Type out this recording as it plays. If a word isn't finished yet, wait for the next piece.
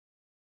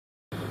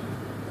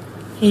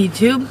Hey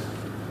YouTube,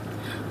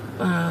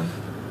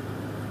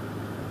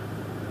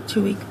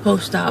 2-week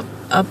post-op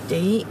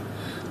update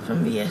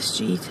from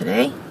VSG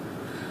today.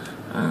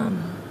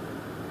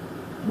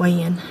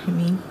 Weigh-in, I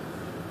mean.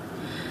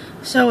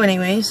 So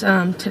anyways,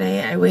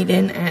 today I weighed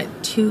in at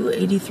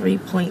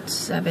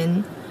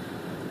 283.7,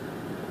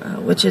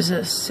 which is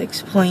a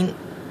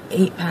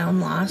 6.8 pound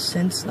loss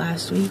since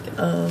last week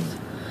of,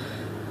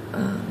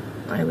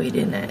 I weighed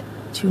in at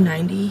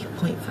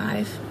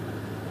 290.5.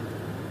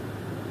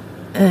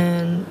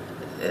 And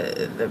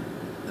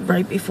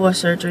right before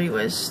surgery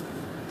was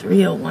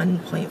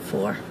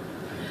 301.4.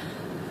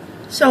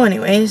 So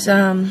anyways,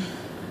 I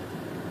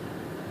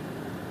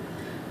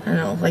don't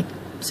know, like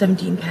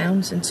 17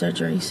 pounds in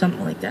surgery,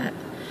 something like that.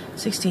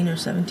 16 or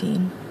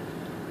 17.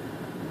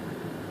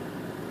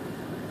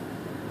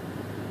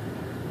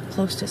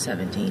 Close to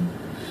 17.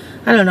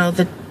 I don't know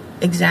the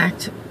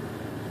exact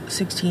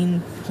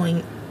 16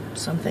 point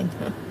something.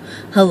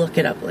 I'll look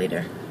it up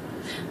later.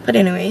 But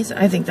anyways,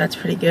 I think that's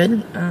pretty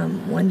good.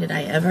 When did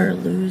I ever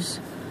lose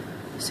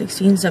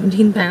 16,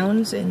 17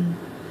 pounds in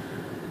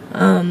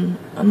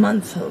a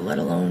month, let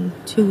alone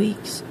 2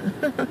 weeks?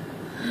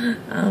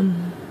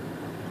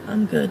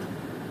 I'm good.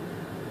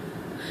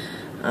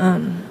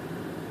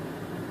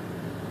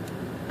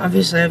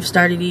 Obviously, I've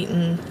started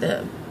eating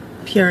the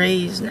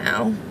purees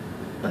now.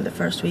 On the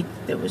first week,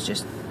 there was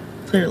just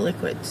clear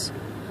liquids.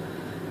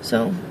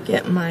 So,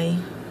 getting my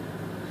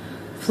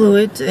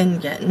fluids and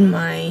getting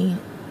my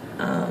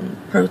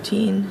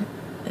protein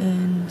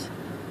and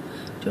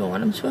doing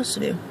what I'm supposed to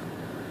do.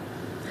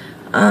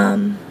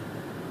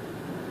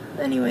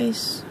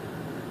 Anyways,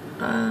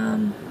 I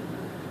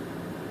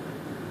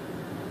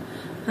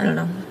don't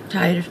know,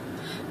 tired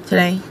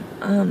today.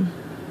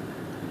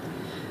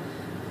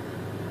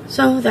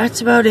 So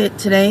that's about it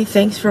today.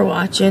 Thanks for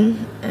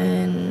watching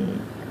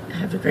and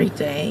have a great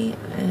day.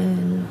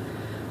 And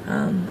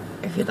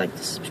if you'd like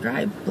to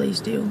subscribe,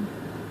 please do.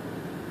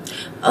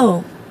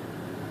 Oh,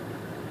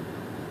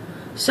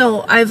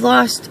 so I've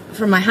lost,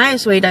 from my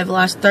highest weight, I've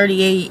lost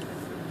 38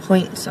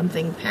 point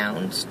something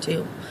pounds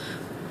too,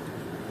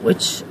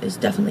 which is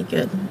definitely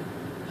good.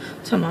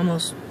 So I'm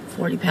almost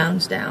 40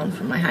 pounds down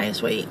from my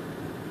highest weight.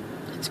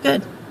 It's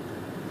good.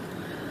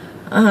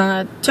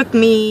 Took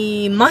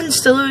me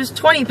months to lose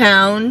 20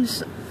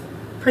 pounds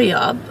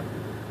pre-op.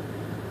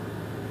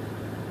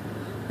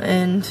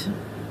 And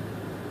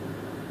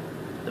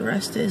the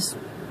rest is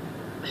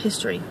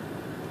history.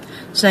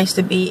 It's nice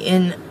to be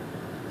in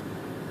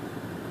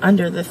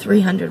under the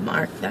 300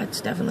 mark, that's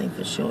definitely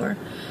for sure.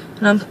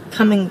 And I'm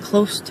coming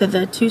close to the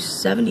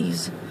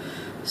 270s.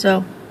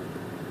 So,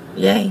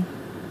 yay.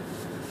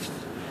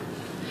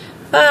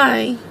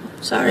 Bye.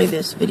 Sorry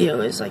this video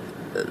is like,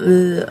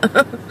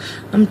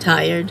 I'm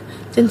tired.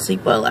 Didn't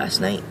sleep well last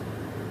night.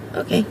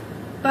 Okay,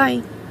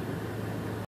 bye.